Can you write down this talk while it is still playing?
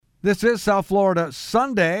This is South Florida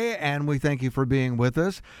Sunday, and we thank you for being with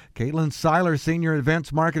us. Caitlin Seiler, Senior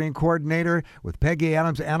Events Marketing Coordinator with Peggy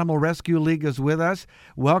Adams Animal Rescue League, is with us.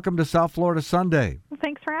 Welcome to South Florida Sunday. Well,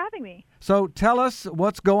 thanks for having me. So tell us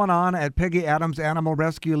what's going on at Peggy Adams Animal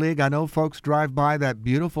Rescue League. I know folks drive by that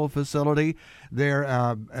beautiful facility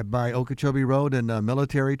there by Okeechobee Road and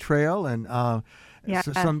Military Trail, and Yeah.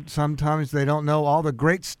 sometimes they don't know all the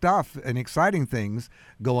great stuff and exciting things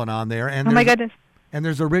going on there. And oh, my goodness. And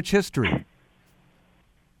there's a rich history.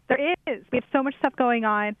 There is. We have so much stuff going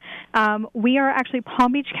on. We are actually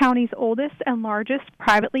Palm Beach County's oldest and largest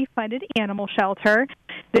privately funded animal shelter.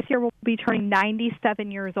 This year we'll be turning 97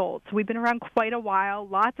 years old. So we've been around quite a while.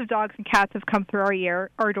 Lots of dogs and cats have come through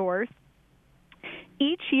our doors.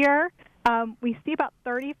 Each year, we see about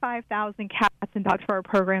 35,000 cats and dogs for our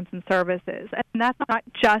programs and services. And that's not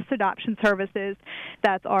just adoption services.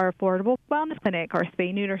 That's our affordable wellness clinic, our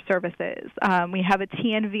spay-neuter services. We have a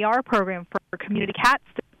TNVR program for community cats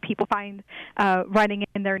that people find running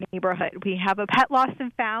in their neighborhood. We have a pet lost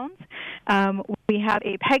and found. We have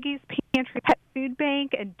a Peggy's Pantry Pet Food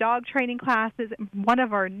Bank and dog training classes. One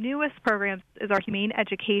of our newest programs is our Humane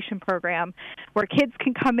Education Program, where kids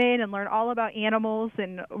can come in and learn all about animals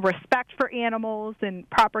and respect for animals and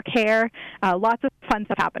proper care. Lots of fun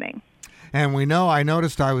stuff happening. And we know, I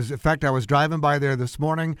noticed, I was driving by there this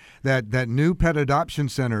morning, that new pet adoption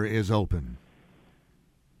center is open.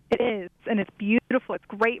 It is, and it's beautiful. It's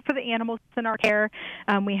great for the animals in our care.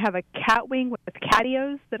 We have a cat wing with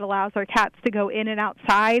catios that allows our cats to go in and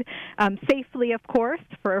outside safely, of course,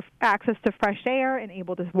 for access to fresh air and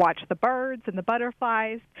able to watch the birds and the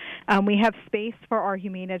butterflies. We have space for our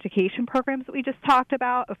humane education programs that we just talked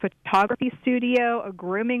about, a photography studio, a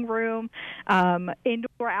grooming room,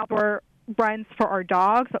 indoor-outdoor runs for our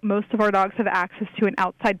dogs. Most of our dogs have access to an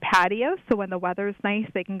outside patio, so when the weather's nice,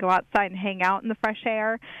 they can go outside and hang out in the fresh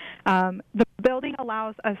air. The building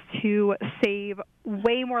allows us to save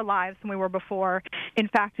way more lives than we were before. In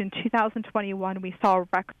fact, in 2021, we saw a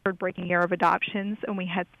record-breaking year of adoptions, and we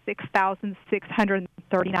had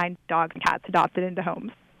 6,639 dogs and cats adopted into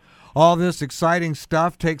homes. All this exciting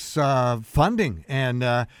stuff takes funding,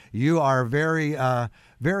 and you are very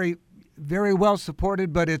well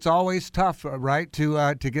supported, but it's always tough, right,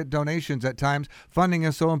 to get donations at times. Funding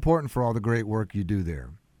is so important for all the great work you do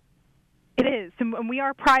there. It is, and we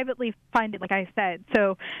are privately funded, like I said.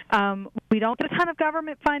 So we don't get a ton of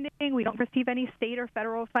government funding. We don't receive any state or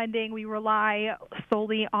federal funding. We rely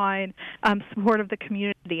solely on support of the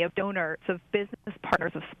community, of donors, of business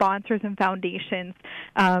partners, of sponsors and foundations.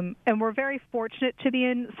 And we're very fortunate to be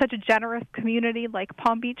in such a generous community like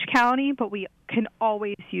Palm Beach County, but we can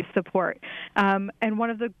always use support. And one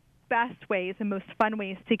of the best ways and most fun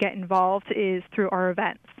ways to get involved is through our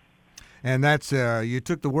events. And that's you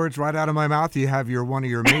took the words right out of my mouth. You have one of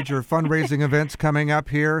your major fundraising events coming up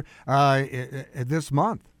here this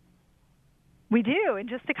month. We do. In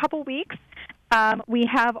just a couple weeks, we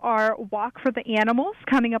have our Walk for the Animals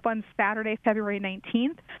coming up on Saturday, February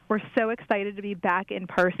 19th. We're so excited to be back in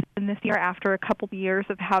person this year after a couple of years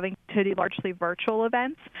of having to do largely virtual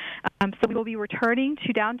events. So we will be returning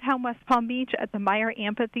to downtown West Palm Beach at the Meyer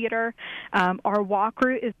Amphitheater. Our walk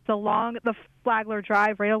route is along the Flagler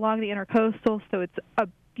Drive, right along the Intercoastal, so it's a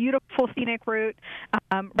beautiful scenic route.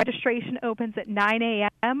 Registration opens at 9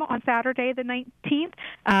 a.m. on Saturday the 19th,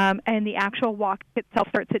 and the actual walk itself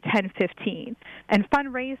starts at 10:15. And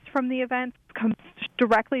funds raised from the event comes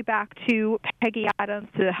directly back to Peggy Adams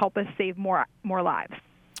to help us save more lives.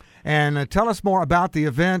 And tell us more about the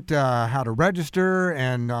event, how to register,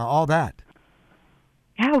 and all that.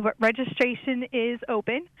 Yeah, but registration is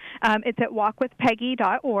open. It's at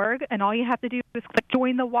walkwithpeggy.org, and all you have to do is click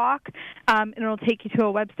Join the Walk, and it'll take you to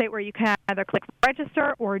a website where you can either click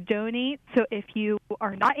Register or Donate. So if you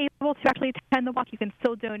are not able to actually attend the walk, you can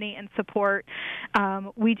still donate and support.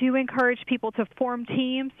 We do encourage people to form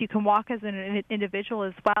teams. You can walk as an individual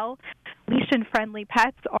as well. Leash and friendly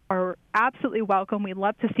pets are absolutely welcome. We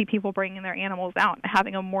love to see people bringing their animals out and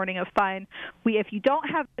having a morning of fun. If you don't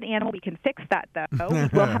have an animal, we can fix that, though.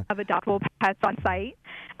 We'll have adoptable pets on site.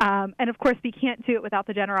 And, of course, we can't do it without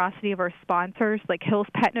the generosity of our sponsors like Hill's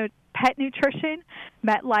Pet Nutrition,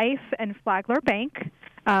 MetLife, and Flagler Bank.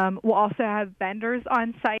 We'll also have vendors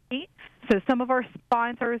on site. So some of our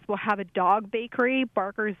sponsors will have a dog bakery,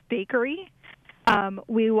 Barker's Bakery.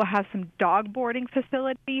 We will have some dog boarding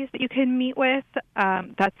facilities that you can meet with.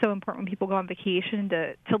 That's so important when people go on vacation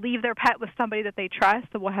to leave their pet with somebody that they trust.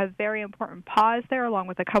 So we'll have very important paws there along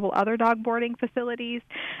with a couple other dog boarding facilities.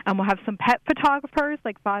 We'll have some pet photographers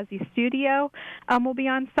like Fozzie Studio will be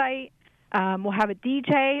on site. We'll have a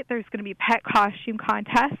DJ. There's going to be pet costume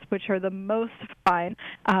contests, which are the most fun.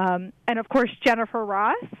 And, of course, Jennifer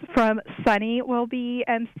Ross from Sunny will be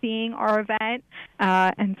emceeing our event,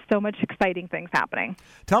 and so much exciting things happening.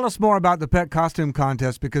 Tell us more about the pet costume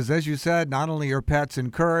contest because, as you said, not only are pets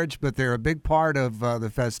encouraged, but they're a big part of the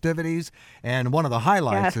festivities, and one of the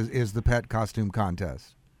highlights is the pet costume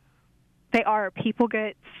contest. They are. People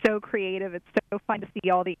get so creative. It's so fun to see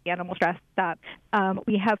all the animals dressed up.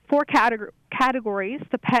 We have 4 categories: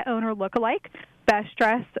 the pet owner lookalike, best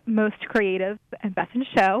dressed, most creative, and best in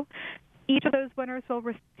show. Each of those winners will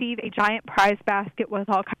receive a giant prize basket with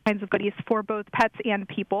all kinds of goodies for both pets and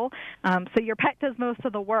people. So your pet does most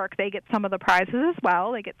of the work. They get some of the prizes as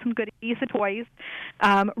well. They get some goodies and toys.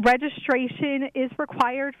 Registration is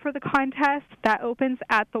required for the contest. That opens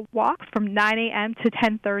at the walk from 9 a.m. to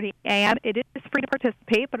 10:30 a.m. It is free to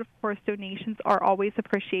participate, but of course donations are always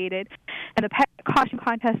appreciated. And the pet costume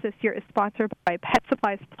contest this year is sponsored by Pet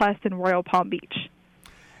Supplies Plus in Royal Palm Beach.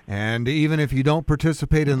 And even if you don't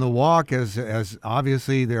participate in the walk, as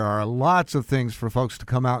obviously there are lots of things for folks to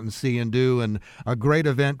come out and see and do, and a great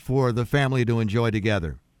event for the family to enjoy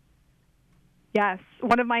together. Yes.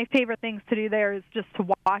 One of my favorite things to do there is just to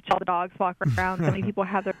watch all the dogs walk around. So many people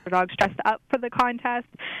have their dogs dressed up for the contest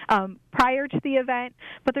prior to the event.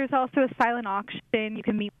 But there's also a silent auction. You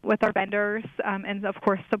can meet with our vendors and, of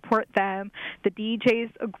course, support them. The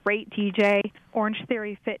DJ's a great DJ. Orange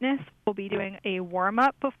Theory Fitness will be doing a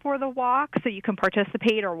warm-up before the walk, so you can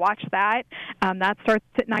participate or watch that. That starts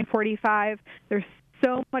at 9:45. There's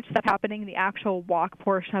so much stuff happening. The actual walk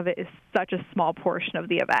portion of it is such a small portion of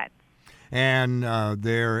the event. And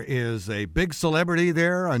there is a big celebrity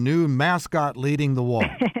there, a new mascot leading the walk.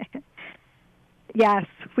 Yes,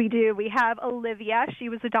 we do. We have Olivia. She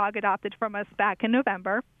was a dog adopted from us back in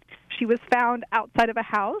November. She was found outside of a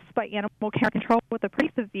house by Animal Care Control with a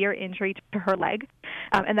pretty severe injury to her leg,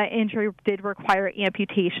 and that injury did require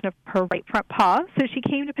amputation of her right front paw. So she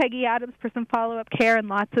came to Peggy Adams for some follow-up care and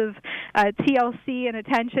lots of TLC and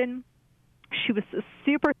attention. She was a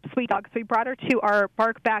super sweet dog, so we brought her to our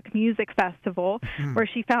Bark Back Music Festival, where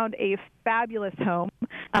she found a fabulous home.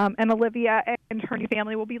 And Olivia and her new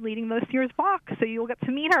family will be leading this year's walk, so you'll get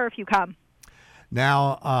to meet her if you come.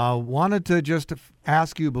 Now, wanted to just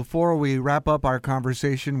ask you before we wrap up our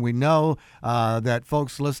conversation, we know that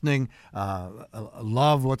folks listening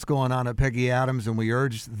love what's going on at Peggy Adams, and we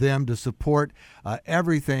urge them to support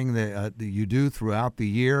everything that you do throughout the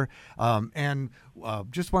year. And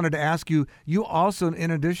just wanted to ask you, you also,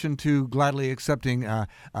 in addition to gladly accepting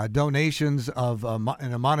donations of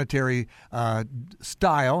in a monetary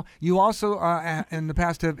style, you also in the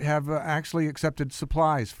past have actually accepted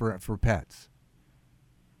supplies for pets.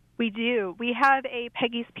 We do. We have a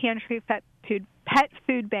Peggy's Pantry pet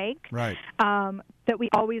food bank. Right. That we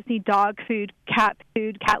always need dog food, cat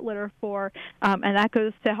litter for, and that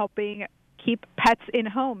goes to helping keep pets in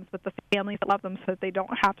homes with the families that love them so that they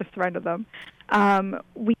don't have to surrender them.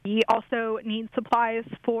 We also need supplies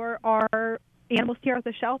for our animals here at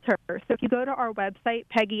the shelter. So if you go to our website,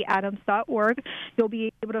 peggyadams.org, you'll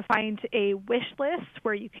be able to find a wish list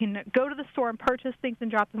where you can go to the store and purchase things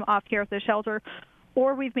and drop them off here at the shelter.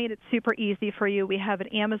 Or we've made it super easy for you. We have an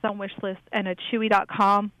Amazon wish list and a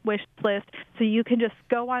Chewy.com wish list. So you can just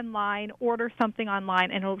go online, order something online,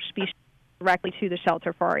 and it'll be directly to the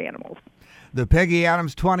shelter for our animals. The Peggy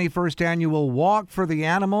Adams 21st Annual Walk for the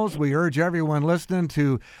Animals. We urge everyone listening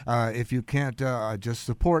to, if you can't just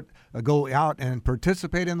support, go out and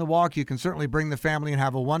participate in the walk. You can certainly bring the family and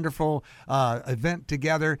have a wonderful event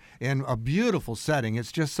together in a beautiful setting.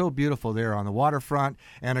 It's just so beautiful there on the waterfront,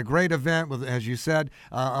 and a great event with, as you said,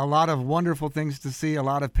 a lot of wonderful things to see, a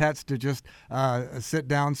lot of pets to just sit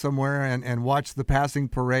down somewhere and watch the passing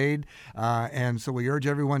parade. And so we urge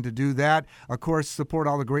everyone to do that. Of course, support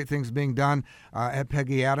all the great things being done at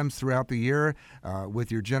Peggy Adams throughout the year with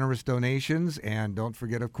your generous donations. And don't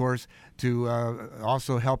forget, of course, to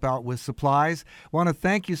also help out with supplies. Want to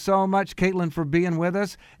thank you so much, Caitlin, for being with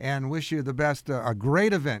us, and wish you the best. A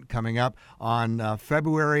great event coming up on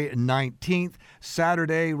February 19th,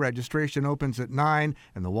 Saturday. Registration opens at 9,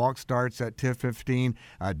 and the walk starts at 10:15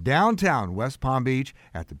 downtown West Palm Beach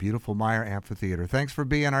at the beautiful Meyer Amphitheater. Thanks for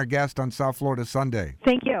being our guest on South Florida Sunday.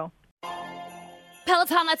 Thank you.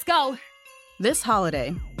 Peloton, let's go. This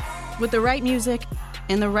holiday, with the right music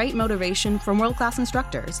and the right motivation from world-class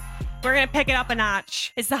instructors, we're going to pick it up a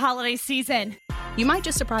notch. It's the holiday season. You might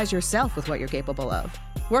just surprise yourself with what you're capable of.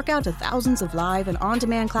 Work out to thousands of live and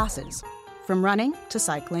on-demand classes, from running to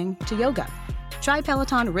cycling to yoga. Try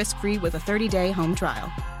Peloton risk-free with a 30-day home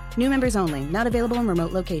trial. New members only, not available in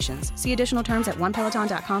remote locations. See additional terms at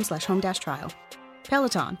onepeloton.com/home-trial.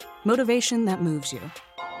 Peloton, motivation that moves you.